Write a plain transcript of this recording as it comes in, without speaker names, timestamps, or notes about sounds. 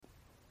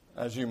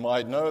As you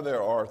might know,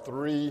 there are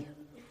three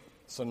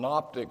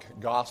synoptic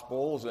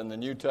gospels in the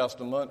New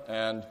Testament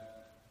and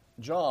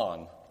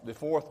John, the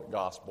fourth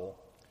gospel.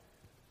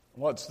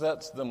 What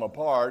sets them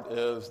apart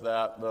is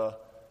that the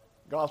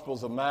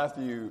gospels of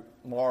Matthew,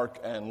 Mark,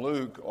 and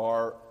Luke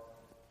are,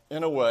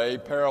 in a way,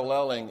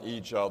 paralleling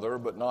each other,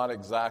 but not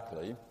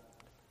exactly.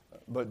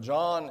 But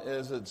John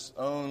is its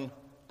own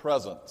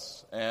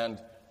presence,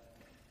 and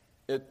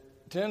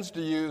it tends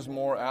to use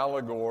more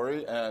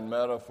allegory and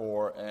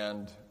metaphor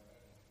and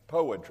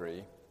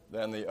poetry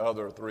than the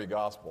other three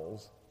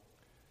Gospels,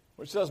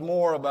 which says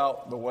more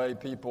about the way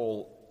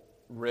people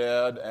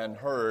read and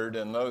heard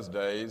in those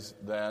days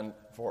than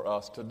for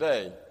us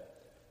today,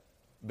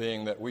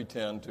 being that we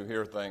tend to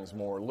hear things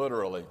more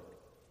literally.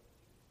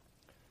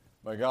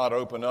 May God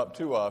open up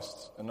to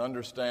us an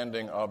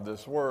understanding of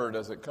this word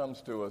as it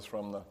comes to us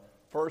from the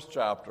first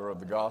chapter of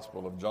the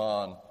Gospel of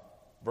John,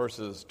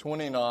 verses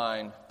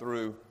 29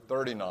 through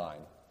 39.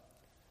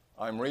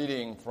 I'm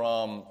reading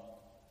from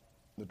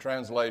the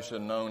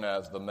translation known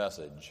as the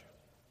Message.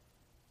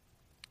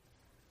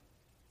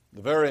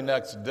 The very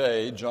next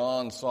day,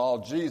 John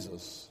saw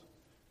Jesus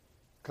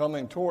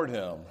coming toward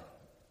him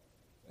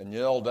and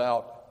yelled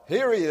out,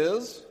 "Here he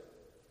is,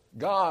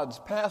 God's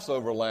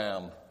Passover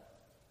lamb.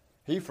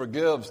 He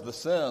forgives the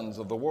sins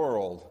of the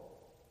world.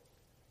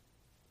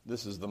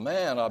 This is the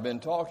man I've been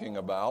talking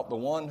about, the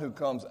one who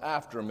comes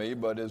after me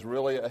but is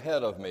really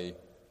ahead of me.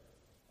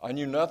 I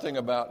knew nothing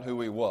about who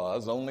he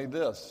was, only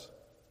this,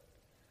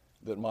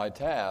 that my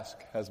task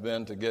has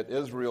been to get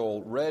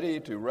Israel ready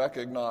to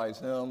recognize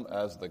him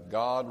as the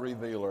God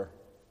revealer.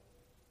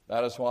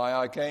 That is why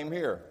I came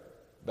here,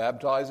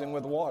 baptizing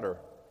with water,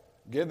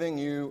 giving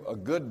you a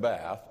good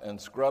bath and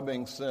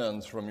scrubbing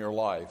sins from your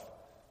life,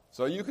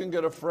 so you can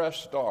get a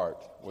fresh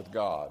start with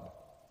God."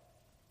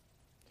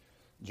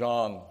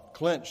 John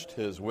clinched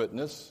his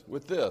witness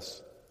with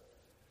this: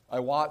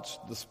 "I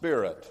watched the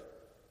Spirit,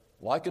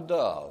 like a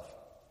dove,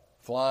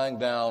 flying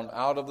down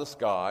out of the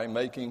sky,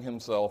 making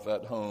himself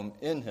at home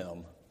in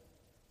him.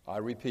 I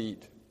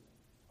repeat,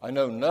 I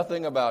know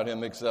nothing about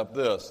him except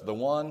this: the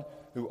one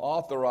who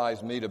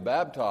authorized me to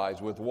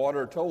baptize with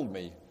water told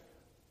me,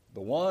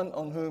 'The one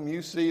on whom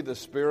you see the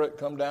Spirit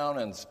come down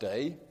and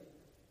stay,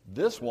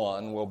 this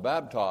one will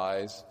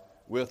baptize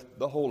with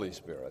the Holy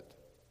Spirit.'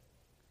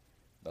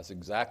 That's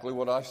exactly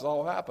what I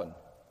saw happen.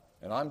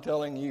 And I'm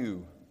telling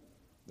you,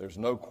 there's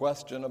no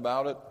question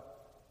about it.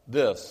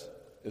 This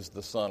is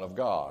the Son of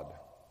God."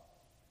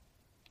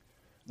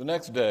 The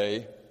next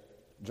day,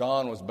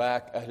 John was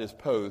back at his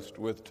post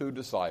with two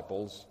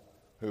disciples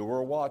who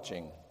were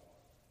watching.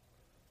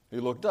 He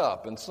looked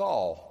up and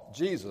saw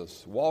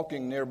Jesus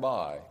walking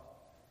nearby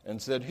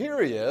and said, "Here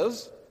he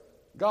is,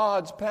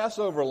 God's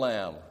Passover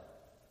lamb."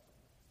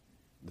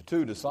 The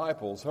two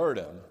disciples heard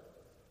him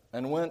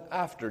and went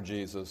after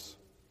Jesus.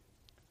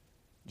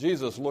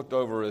 Jesus looked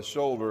over his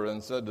shoulder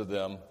and said to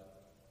them,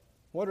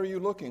 "What are you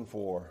looking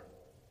for?"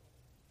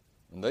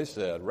 And they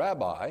said,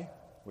 "Rabbi,"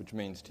 which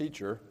means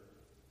teacher,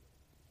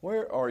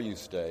 "where are you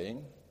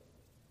staying?"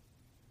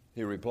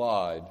 He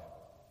replied,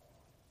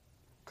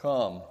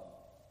 "Come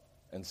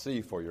and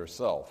see for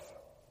yourself."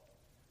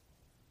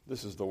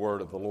 This is the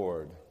word of the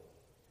Lord.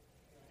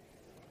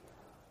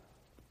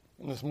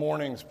 In this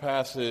morning's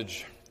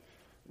passage,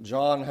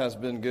 John has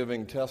been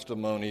giving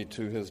testimony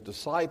to his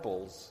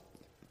disciples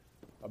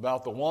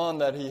about the one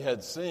that he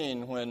had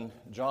seen when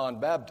John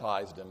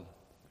baptized him,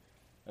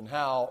 and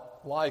how,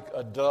 like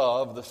a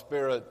dove, the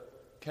Spirit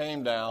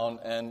came down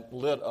and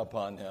lit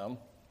upon him.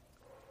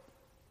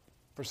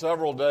 For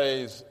several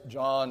days,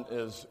 John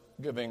is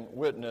giving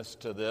witness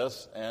to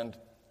this, and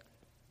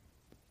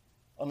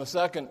on the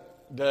second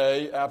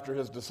day, after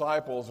his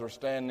disciples are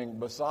standing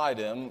beside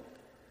him,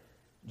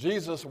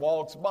 Jesus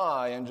walks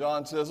by, and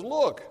John says,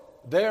 "Look,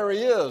 there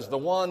he is, the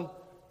one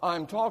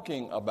I'm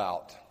talking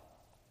about."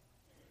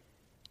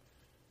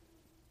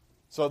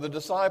 So the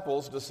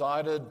disciples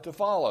decided to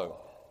follow.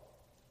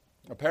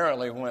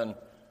 Apparently, when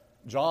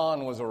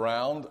John was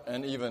around,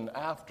 and even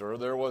after,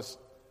 there was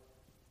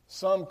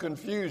some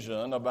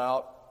confusion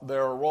about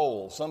their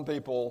role. Some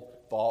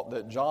people thought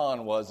that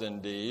John was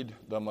indeed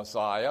the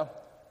Messiah,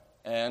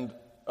 and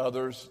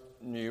others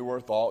knew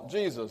or thought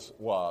Jesus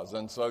was.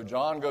 And so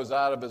John goes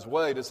out of his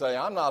way to say,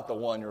 "I'm not the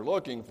one you're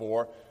looking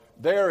for.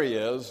 There he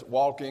is,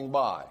 walking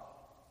by."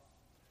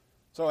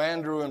 So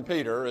Andrew and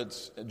Peter,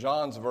 it's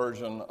John's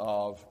version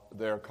of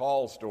their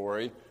call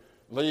story,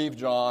 leave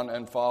John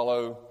and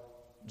follow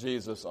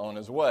Jesus on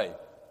his way.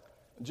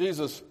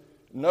 Jesus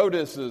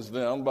notices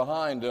them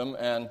behind him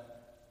and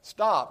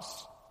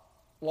stops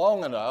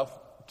long enough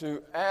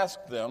to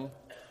ask them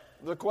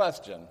the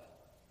question,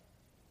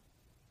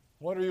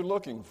 "What are you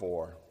looking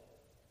for?"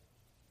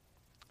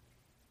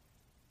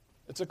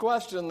 It's a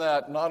question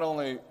that not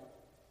only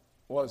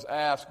was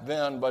asked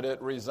then, but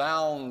it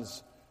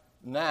resounds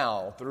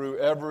now through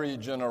every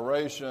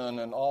generation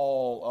and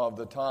all of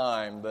the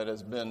time that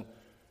has been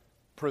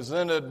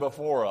presented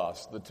before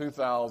us, the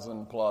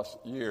 2,000 plus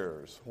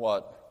years.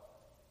 What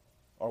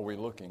are we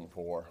looking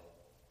for?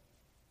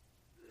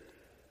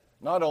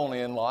 not only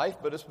in life,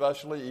 but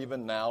especially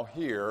even now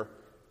here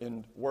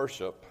in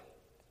worship.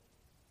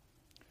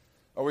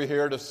 Are we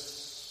here to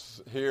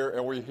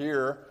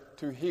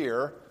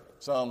hear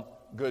some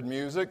good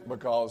music?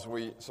 Because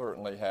we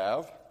certainly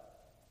have.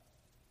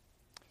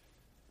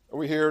 Are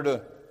we here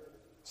to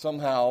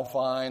somehow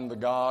find the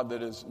God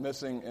that is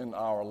missing in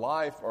our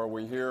life? Are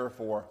we here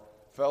for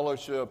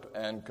fellowship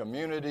and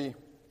community?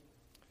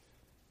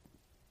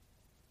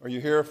 Are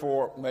you here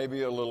for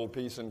maybe a little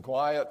peace and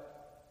quiet?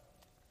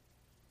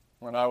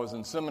 When I was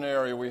in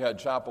seminary, we had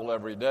chapel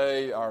every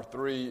day. Our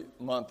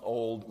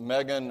 3-month-old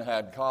Megan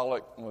had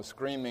colic and was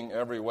screaming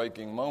every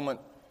waking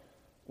moment.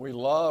 We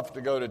loved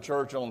to go to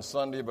church on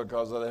Sunday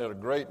because they had a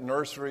great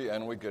nursery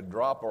and we could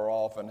drop her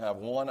off and have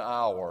 1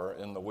 hour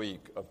in the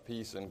week of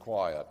peace and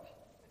quiet.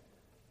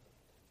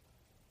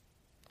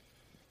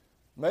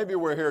 Maybe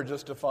we're here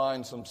just to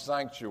find some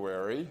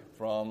sanctuary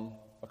from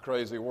a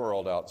crazy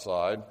world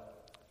outside.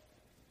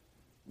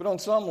 But on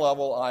some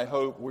level, I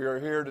hope we are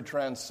here to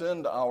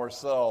transcend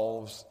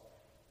ourselves,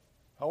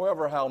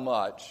 however how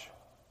much,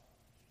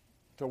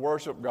 to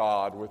worship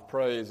God with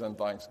praise and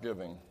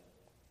thanksgiving.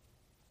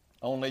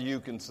 Only you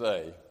can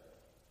say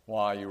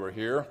why you are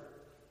here.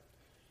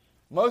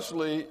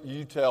 Mostly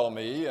you tell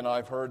me, and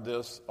I've heard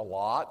this a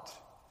lot,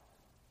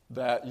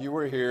 that you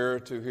are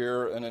here to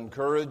hear an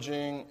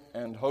encouraging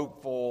and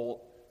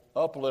hopeful,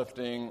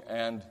 uplifting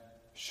and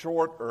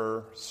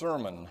shorter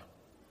sermon.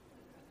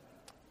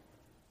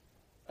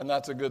 And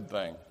that's a good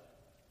thing.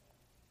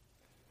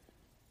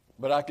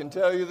 But I can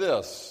tell you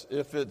this,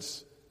 if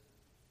it's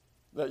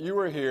that you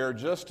are here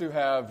just to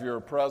have your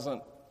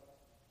present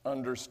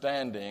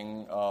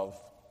understanding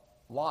of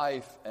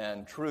life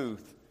and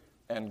truth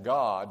and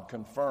God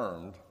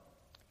confirmed,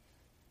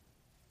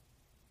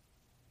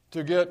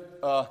 to get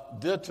a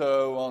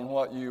ditto on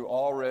what you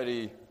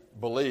already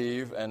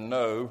believe and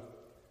know,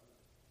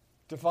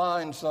 to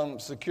find some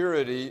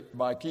security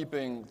by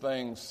keeping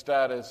things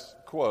status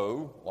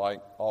quo,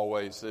 like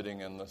always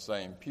sitting in the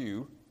same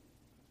pew,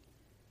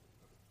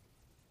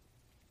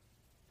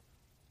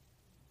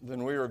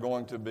 then we are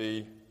going to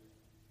be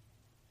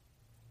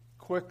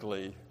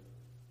quickly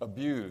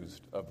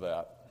abused of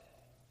that.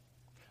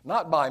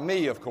 Not by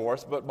me, of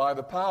course, but by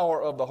the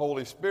power of the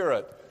Holy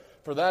Spirit,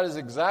 for that is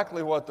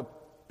exactly what the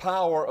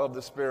power of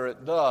the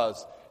Spirit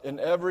does.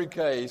 In every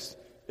case,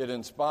 it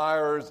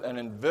inspires and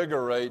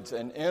invigorates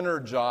and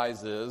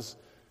energizes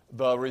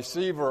the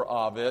receiver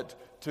of it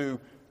to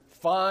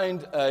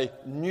find a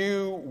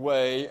new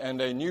way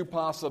and a new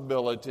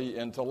possibility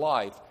into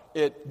life.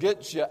 It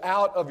gets you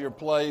out of your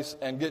place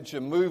and gets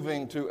you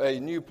moving to a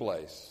new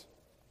place.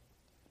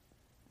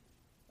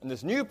 And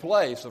this new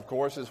place, of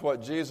course, is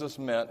what Jesus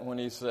meant when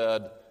he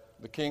said,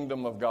 "The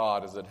kingdom of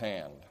God is at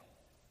hand."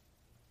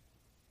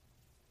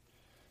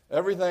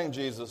 Everything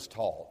Jesus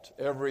taught,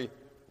 every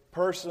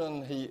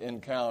person he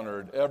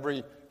encountered,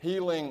 every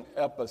healing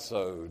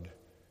episode,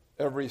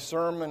 every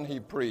sermon he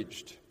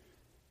preached,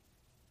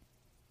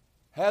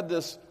 had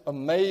this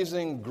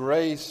amazing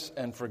grace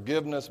and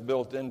forgiveness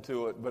built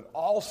into it, but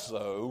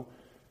also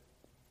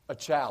a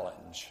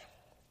challenge.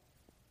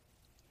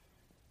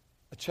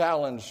 A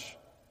challenge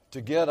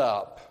to get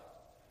up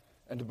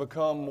and to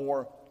become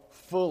more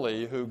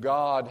fully who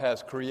God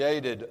has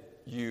created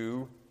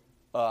you,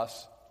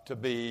 us, to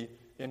be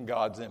in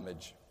God's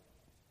image.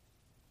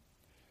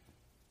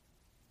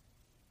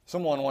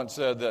 Someone once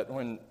said that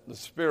when the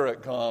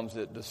Spirit comes,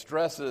 it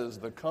distresses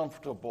the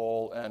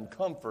comfortable and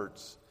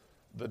comforts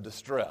the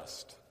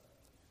distressed.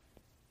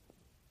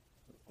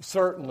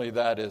 Certainly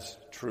that is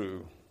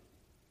true.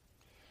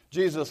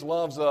 Jesus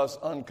loves us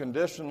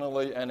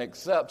unconditionally and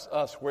accepts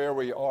us where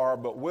we are,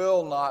 but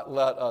will not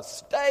let us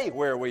stay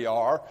where we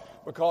are,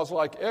 because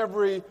like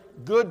every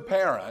good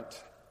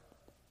parent,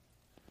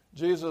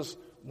 Jesus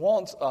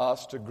wants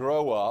us to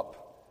grow up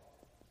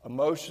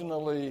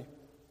emotionally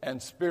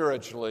and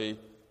spiritually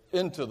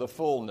into the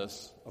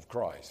fullness of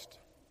Christ.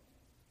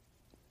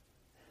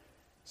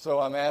 So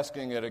I'm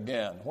asking it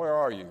again. Where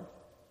are you?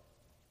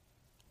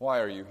 Why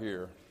are you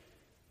here?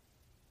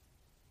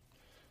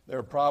 There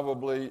are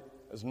probably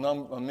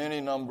a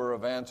many number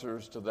of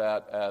answers to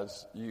that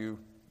as you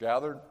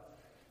gathered.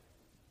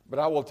 But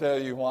I will tell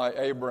you why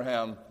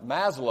Abraham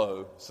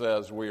Maslow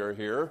says we are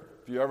here.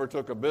 If you ever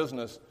took a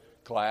business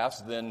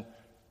class, then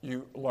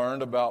you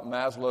learned about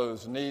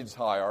Maslow's needs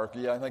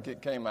hierarchy. I think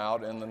it came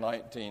out in the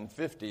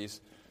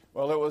 1950s.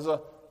 Well, it was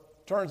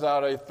turns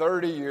out a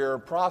 30-year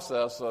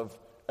process of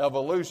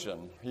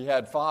evolution. He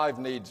had 5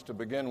 needs to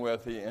begin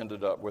with. He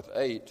ended up with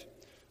 8.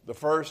 The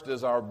first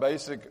is our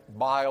basic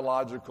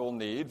biological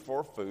need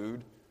for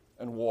food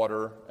and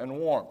water and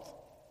warmth.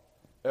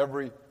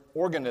 Every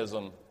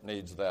organism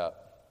needs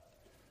that.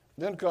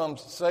 Then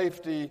comes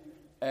safety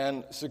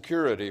and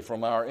security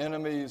from our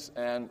enemies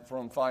and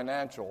from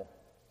financial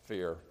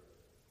fear.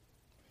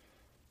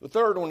 The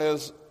third one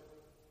is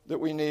that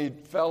we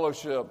need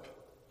fellowship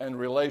and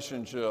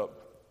relationship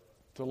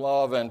to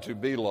love and to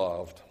be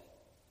loved.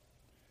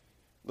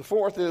 The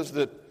fourth is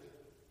that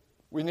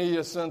we need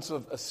a sense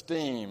of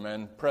esteem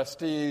and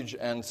prestige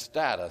and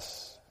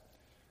status.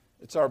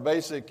 It's our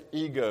basic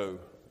ego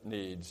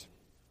needs.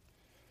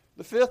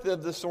 The fifth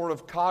is this sort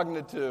of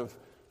cognitive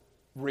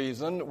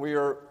reason. We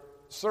are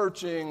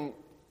searching,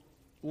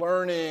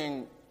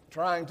 learning,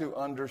 trying to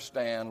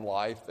understand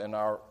life and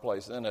our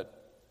place in it.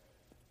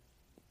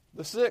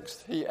 The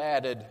sixth, he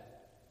added,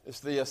 is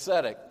the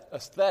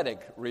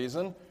aesthetic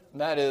reason,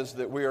 and that is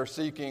that we are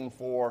seeking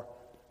for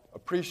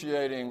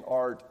appreciating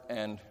art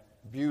and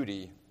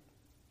beauty.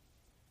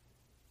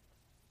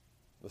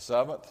 The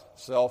seventh,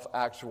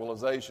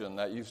 self-actualization.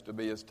 That used to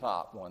be his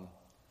top one.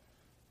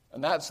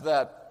 And that's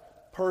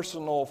that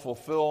personal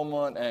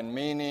fulfillment and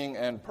meaning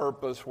and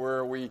purpose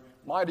where we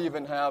might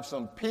even have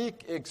some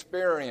peak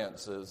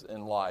experiences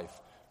in life.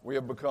 We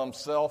have become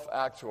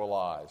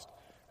self-actualized.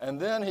 And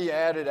then he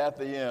added at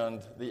the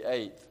end, the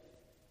eighth,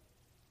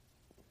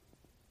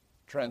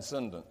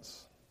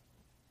 transcendence,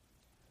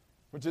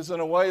 which is in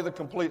a way the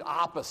complete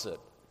opposite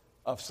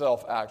of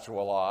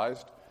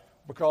self-actualized,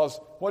 because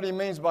what he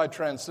means by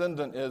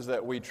transcendent is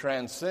that we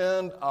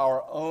transcend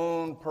our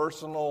own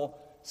personal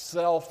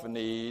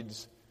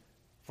self-needs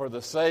for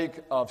the sake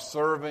of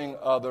serving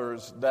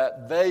others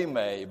that they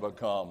may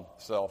become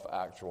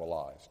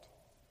self-actualized.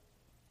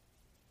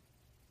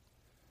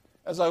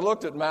 As I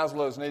looked at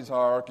Maslow's needs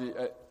hierarchy,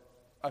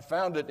 I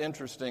found it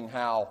interesting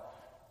how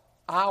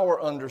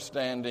our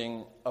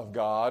understanding of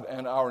God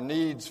and our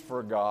needs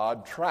for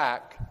God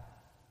track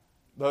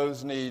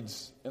those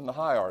needs in the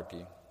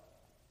hierarchy.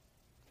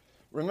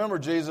 Remember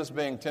Jesus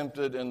being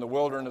tempted in the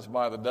wilderness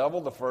by the devil?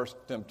 The first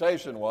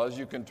temptation was,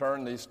 you can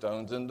turn these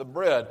stones into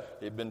bread.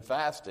 He'd been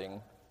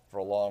fasting for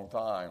a long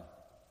time.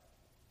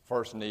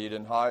 First need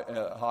and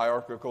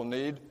hierarchical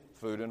need,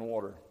 food and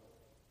water.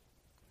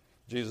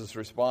 Jesus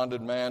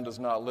responded, man does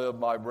not live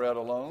by bread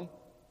alone.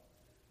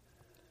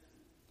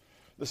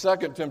 The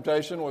second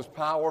temptation was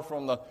power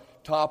from the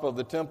top of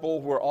the temple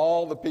where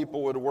all the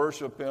people would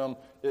worship him.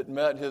 It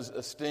met his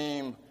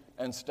esteem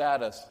and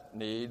status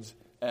needs,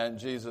 and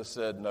Jesus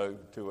said no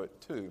to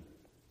it too.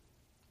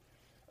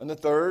 And the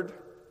third,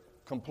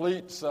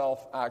 complete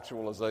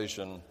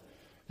self-actualization.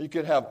 He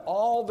could have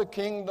all the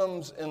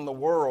kingdoms in the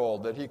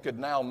world that he could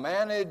now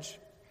manage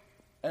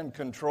and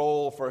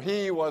control, for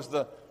he was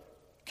the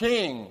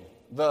king,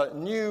 the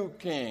new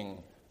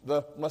king,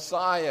 the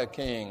Messiah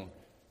king.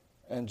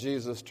 And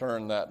Jesus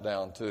turned that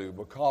down too,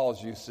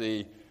 because you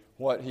see,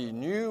 what he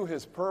knew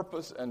his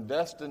purpose and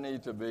destiny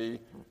to be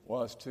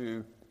was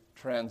to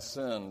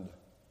transcend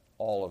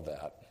all of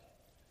that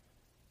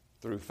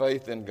through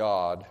faith in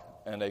God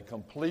and a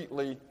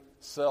completely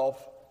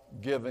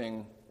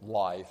self-giving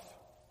life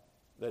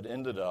that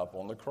ended up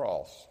on the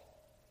cross,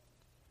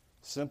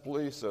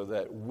 simply so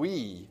that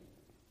we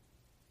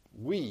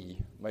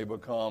may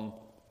become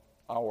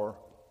our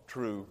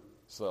true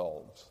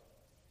selves.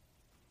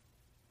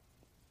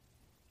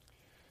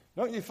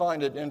 Don't you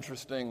find it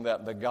interesting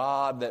that the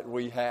God that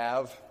we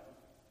have,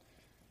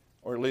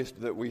 or at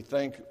least that we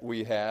think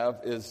we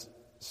have, is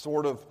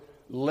sort of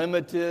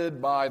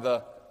limited by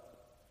the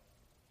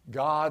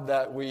God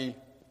that we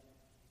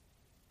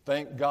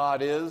think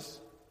God is?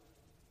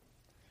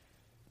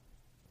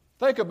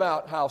 Think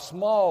about how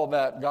small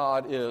that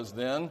God is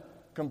then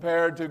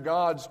compared to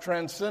God's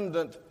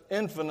transcendent,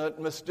 infinite,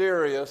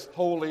 mysterious,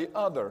 holy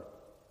other.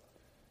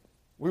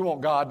 We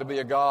want God to be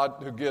a God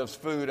who gives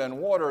food and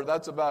water.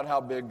 That's about how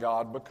big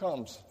God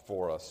becomes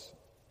for us.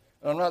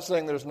 And I'm not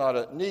saying there's not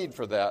a need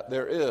for that.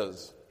 There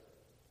is.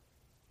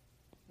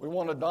 We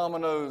want a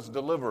Domino's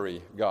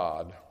delivery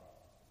God.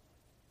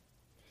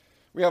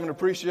 We have an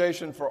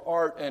appreciation for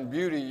art and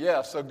beauty,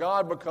 yes. So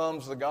God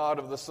becomes the God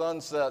of the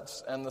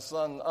sunsets and the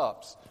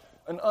sun-ups.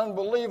 An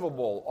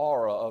unbelievable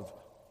aura of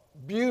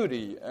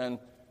beauty and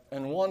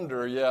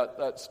wonder, yet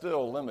that's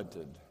still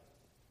limited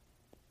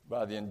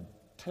by the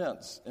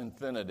intense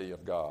infinity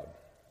of God.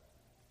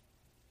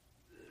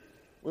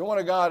 We want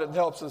a God that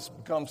helps us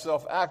become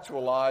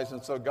self-actualized,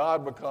 and so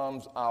God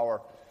becomes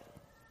our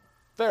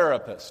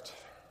therapist,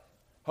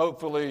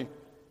 hopefully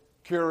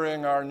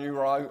curing our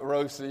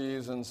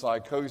neuroses and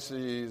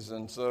psychoses,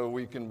 and so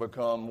we can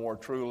become more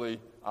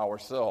truly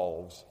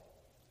ourselves.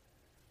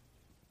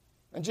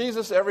 And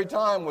Jesus every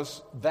time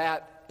was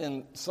that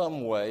in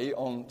some way,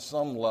 on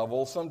some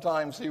level.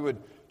 Sometimes he would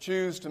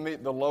choose to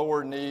meet the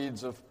lower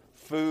needs of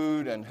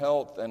food and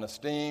health and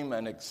esteem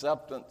and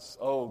acceptance.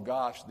 Oh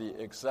gosh, the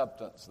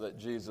acceptance that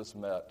Jesus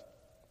met.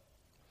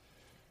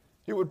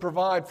 He would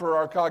provide for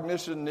our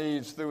cognition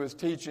needs through his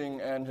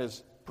teaching and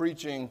his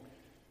preaching,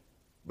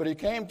 but he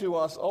came to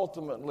us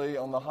ultimately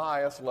on the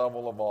highest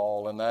level of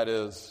all, and that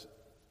is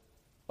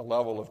a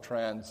level of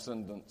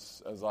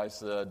transcendence, as I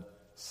said,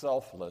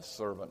 selfless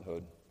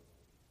servanthood.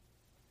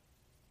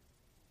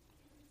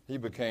 He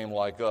became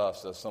like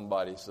us, as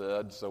somebody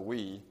said, so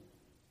we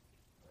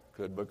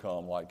could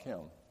become like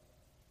him.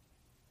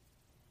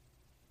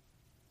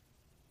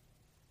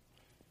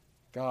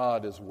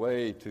 God is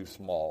way too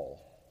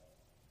small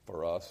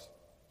for us.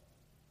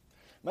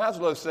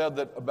 Maslow said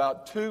that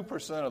about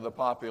 2% of the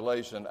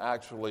population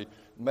actually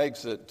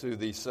makes it to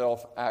the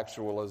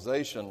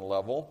self-actualization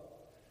level.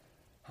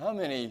 How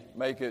many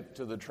make it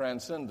to the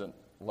transcendent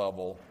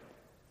level?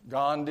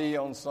 Gandhi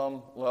on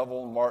some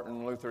level,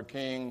 Martin Luther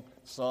King,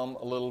 some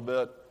a little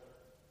bit.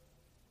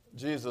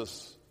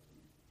 Jesus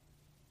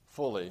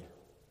fully,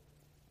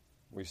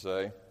 we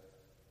say.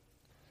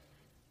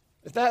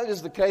 If that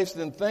is the case,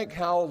 then think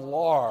how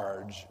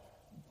large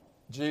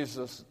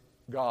Jesus,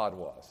 God,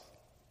 was.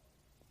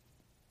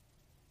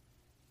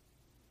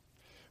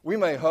 We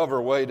may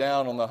hover way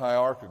down on the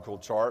hierarchical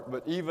chart,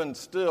 but even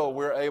still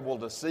we're able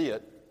to see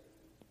it.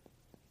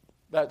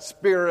 That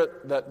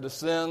spirit that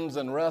descends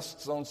and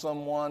rests on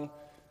someone.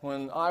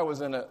 When I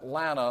was in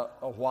Atlanta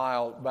a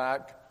while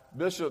back,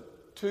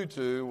 Bishop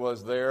Tutu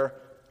was there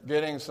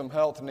getting some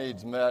health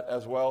needs met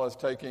as well as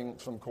taking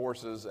some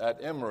courses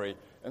at Emory.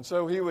 And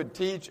so he would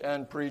teach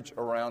and preach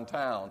around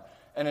town.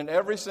 And in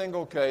every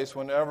single case,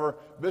 whenever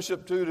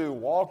Bishop Tutu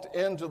walked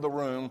into the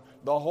room,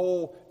 the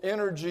whole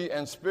energy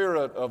and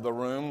spirit of the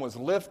room was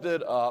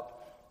lifted up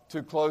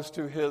to close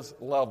to his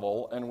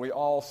level, and we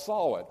all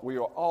saw it. We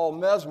were all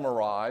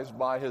mesmerized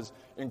by his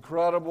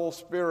incredible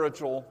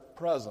spiritual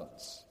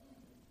presence.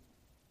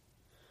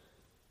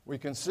 We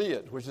can see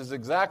it, which is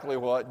exactly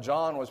what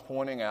John was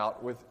pointing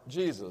out with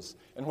Jesus,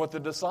 and what the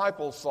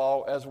disciples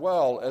saw as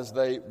well as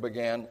they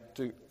began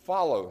to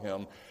follow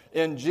him.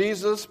 In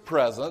Jesus'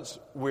 presence,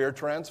 we're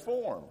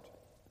transformed.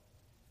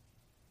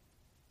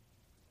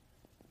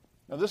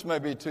 Now, this may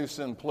be too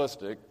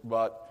simplistic,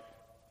 but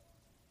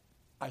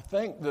I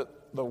think that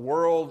the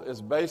world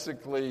is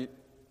basically,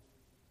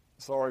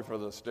 sorry for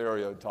the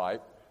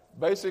stereotype,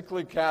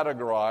 basically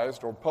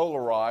categorized or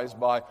polarized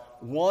by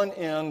one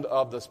end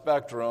of the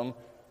spectrum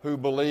who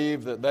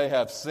believe that they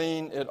have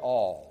seen it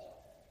all,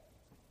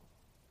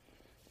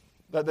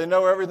 that they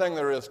know everything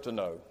there is to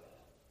know,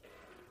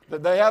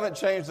 that they haven't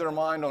changed their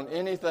mind on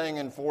anything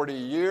in 40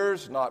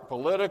 years, not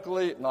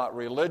politically, not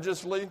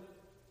religiously,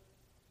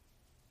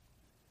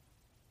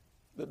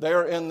 that they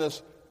are in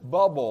this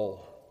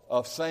bubble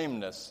of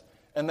sameness,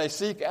 and they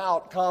seek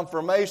out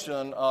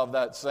confirmation of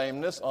that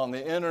sameness on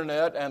the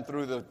internet and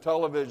through the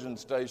television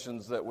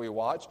stations that we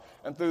watch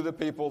and through the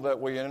people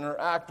that we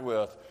interact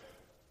with.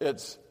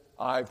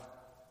 I've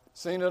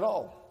seen it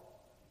all.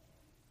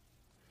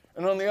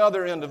 And on the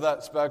other end of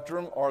that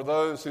spectrum are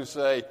those who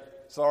say,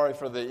 sorry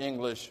for the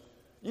English,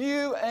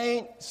 you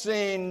ain't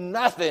seen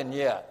nothing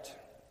yet.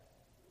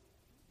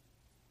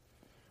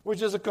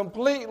 Which is a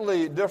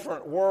completely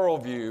different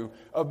worldview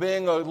of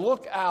being a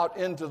look out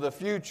into the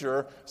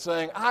future,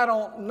 saying, I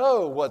don't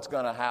know what's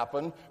going to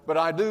happen, but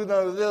I do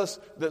know this,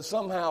 that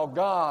somehow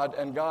God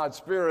and God's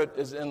Spirit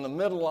is in the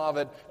middle of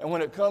it, and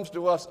when it comes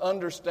to us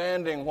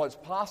understanding what's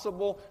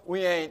possible,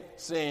 we ain't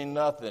seen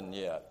nothing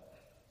yet.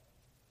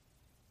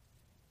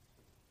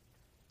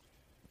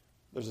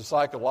 There's a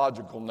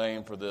psychological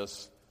name for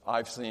this,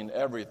 I've seen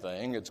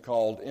everything. It's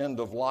called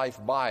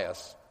end-of-life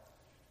bias.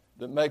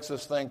 That makes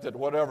us think that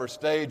whatever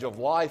stage of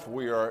life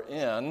we are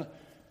in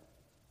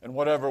and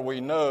whatever we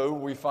know,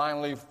 we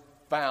finally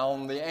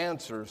found the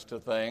answers to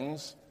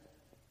things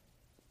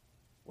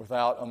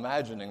without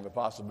imagining the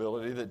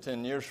possibility that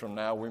 10 years from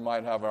now we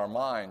might have our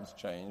minds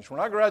changed. When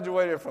I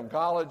graduated from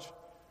college,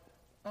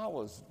 I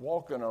was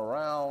walking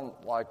around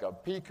like a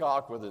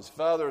peacock with his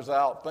feathers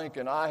out,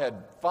 thinking I had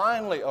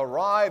finally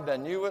arrived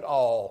and knew it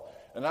all.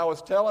 And I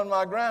was telling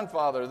my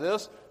grandfather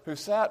this, who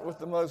sat with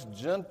the most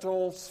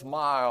gentle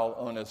smile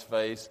on his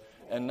face,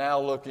 and now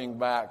looking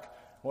back,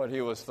 what he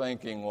was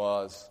thinking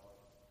was,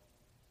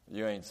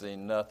 you ain't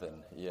seen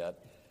nothing yet.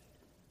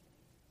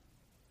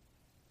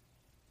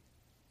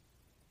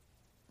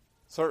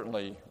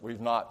 Certainly,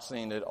 we've not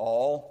seen it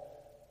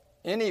all.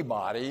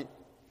 Anybody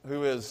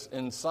who is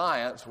in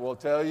science will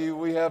tell you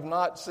we have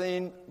not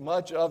seen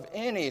much of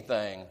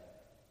anything.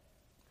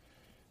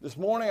 This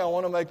morning, I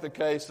want to make the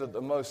case that the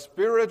most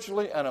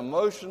spiritually and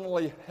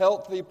emotionally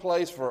healthy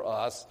place for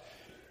us,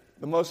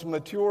 the most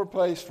mature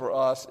place for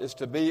us, is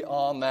to be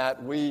on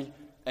that we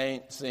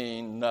ain't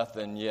seen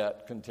nothing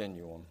yet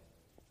continuum.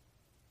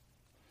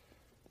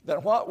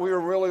 That what we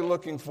are really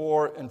looking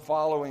for in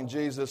following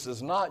Jesus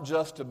is not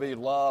just to be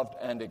loved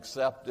and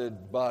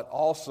accepted, but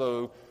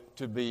also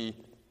to be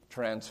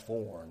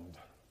transformed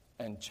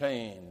and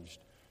changed.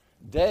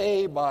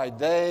 Day by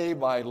day,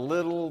 by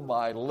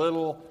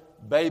little,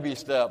 baby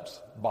steps,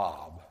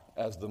 Bob,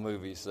 as the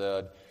movie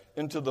said,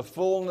 into the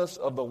fullness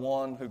of the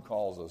one who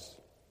calls us.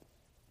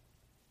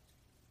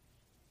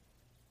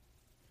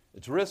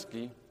 It's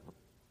risky,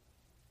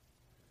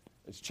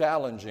 it's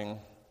challenging,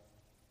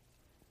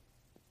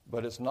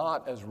 but it's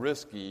not as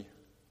risky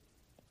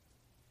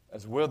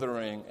as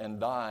withering and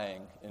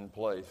dying in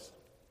place.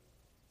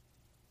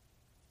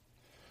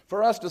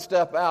 For us to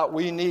step out,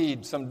 we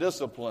need some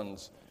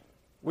disciplines.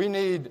 We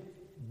need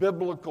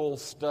biblical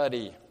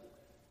study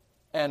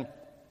and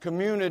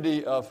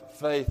community of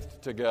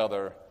faith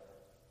together.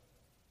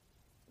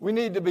 We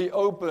need to be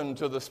open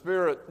to the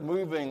Spirit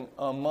moving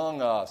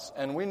among us,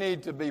 and we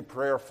need to be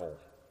prayerful.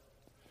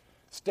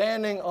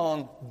 Standing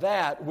on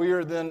that, we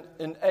are then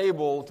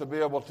enabled to be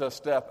able to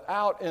step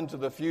out into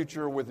the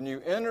future with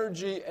new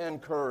energy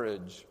and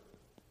courage,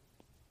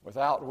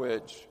 without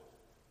which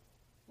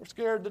we're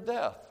scared to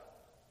death.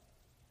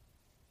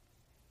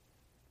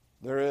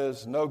 There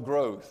is no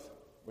growth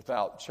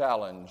without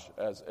challenge,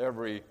 as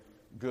every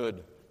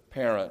good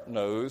parent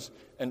knows,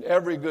 and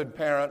every good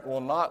parent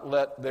will not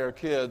let their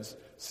kids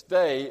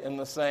stay in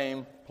the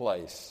same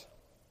place.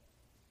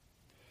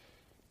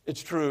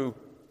 It's true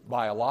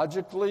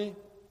biologically,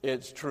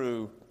 it's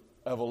true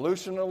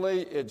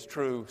evolutionally, it's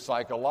true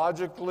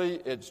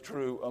psychologically, it's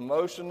true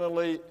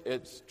emotionally,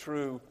 it's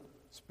true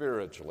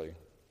spiritually.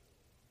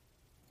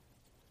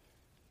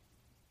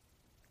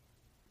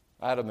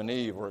 Adam and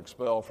Eve were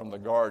expelled from the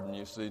garden,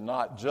 you see,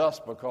 not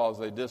just because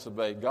they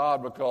disobeyed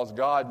God, because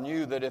God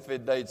knew that if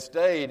they'd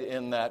stayed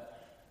in that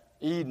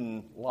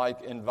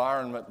Eden-like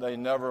environment, they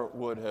never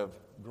would have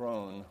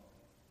grown.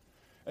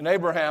 And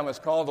Abraham is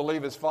called to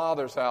leave his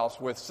father's house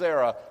with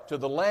Sarah to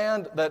the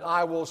land that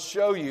I will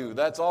show you.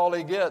 That's all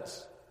he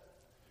gets.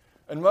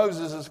 And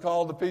Moses is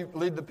called to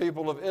lead the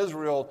people of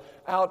Israel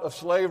out of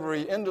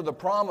slavery into the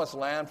promised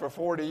land for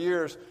 40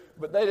 years,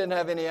 but they didn't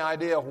have any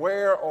idea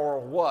where or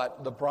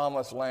what the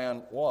promised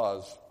land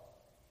was.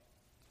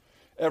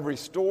 Every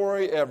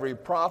story, every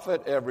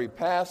prophet, every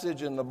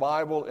passage in the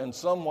Bible in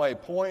some way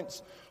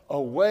points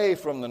away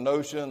from the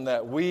notion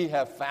that we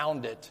have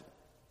found it.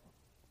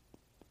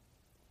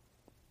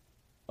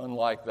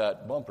 Unlike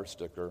that bumper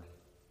sticker,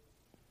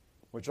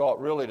 which ought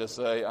really to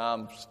say,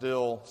 I'm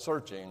still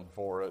searching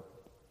for it.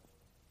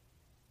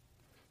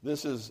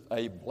 This is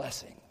a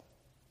blessing.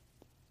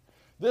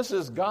 This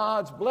is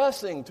God's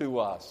blessing to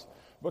us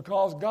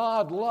because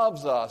God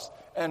loves us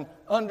and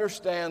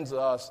understands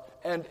us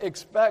and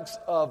expects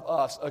of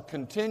us a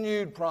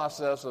continued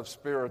process of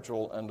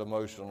spiritual and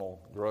emotional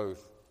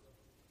growth.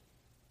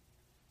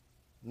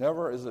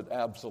 Never is it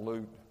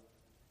absolute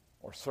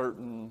or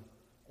certain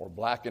or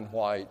black and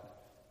white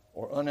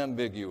or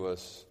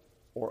unambiguous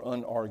or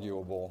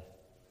unarguable,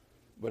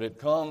 but it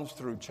comes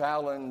through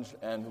challenge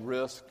and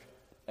risk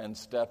and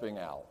stepping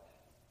out.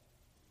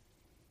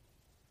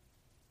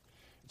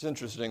 It's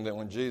interesting that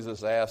when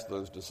Jesus asked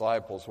those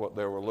disciples what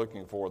they were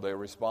looking for, they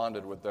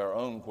responded with their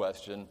own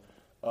question,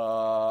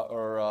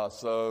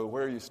 so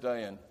where are you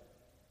staying?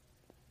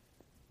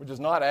 Which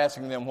is not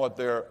asking them what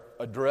their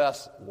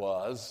address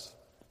was.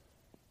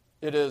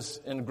 It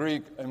is, in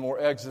Greek, a more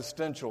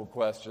existential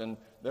question.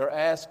 They're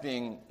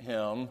asking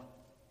him,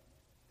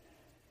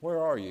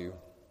 where are you?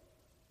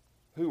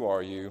 Who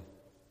are you?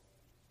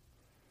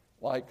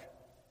 Like,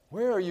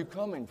 where are you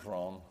coming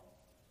from?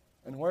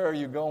 And where are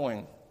you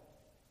going?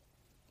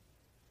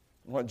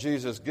 And what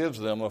Jesus gives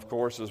them, of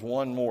course, is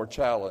one more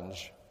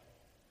challenge.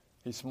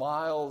 He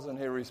smiles and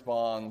he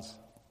responds,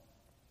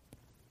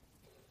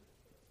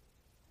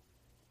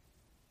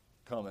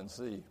 come and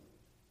see.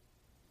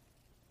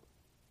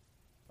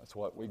 That's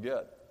what we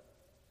get.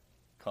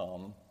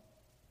 Come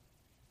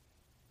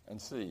and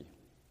see.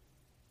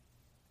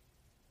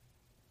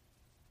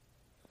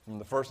 From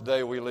the first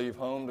day we leave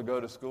home to go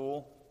to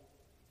school,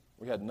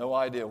 we had no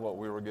idea what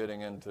we were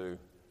getting into.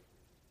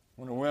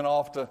 When we went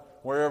off to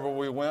wherever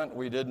we went,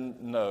 we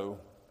didn't know.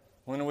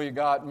 When we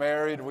got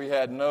married, we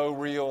had no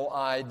real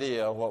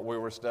idea what we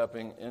were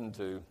stepping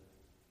into.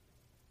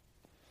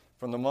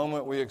 From the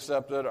moment we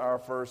accepted our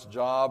first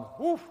job,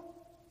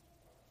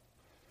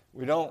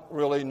 we don't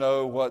really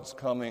know what's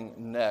coming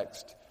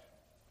next.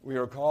 We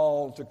are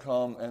called to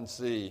come and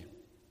see.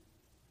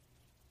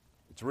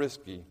 It's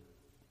risky.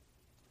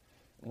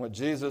 And what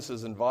Jesus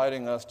is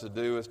inviting us to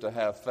do is to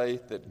have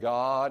faith that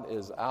God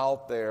is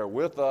out there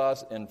with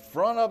us, in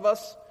front of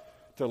us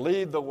to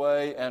lead the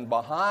way, and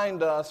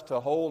behind us to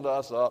hold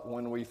us up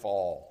when we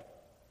fall,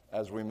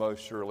 as we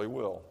most surely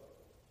will.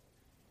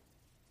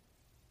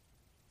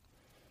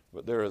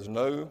 But there is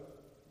no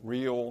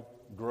real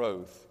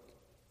growth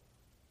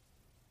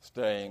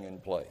staying in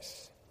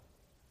place.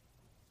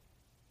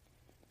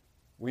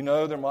 We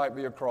know there might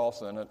be a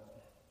cross in it,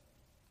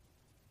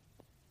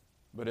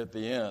 but at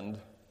the end,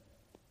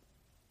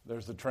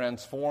 there's the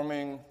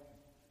transforming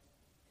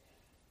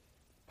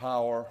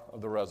power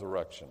of the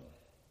resurrection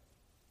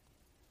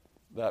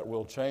that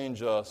will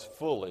change us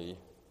fully, at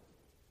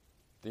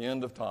the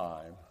end of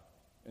time,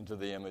 into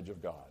the image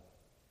of God.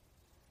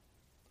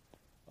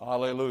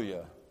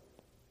 Hallelujah,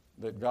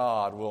 that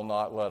God will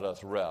not let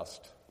us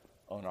rest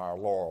on our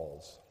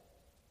laurels.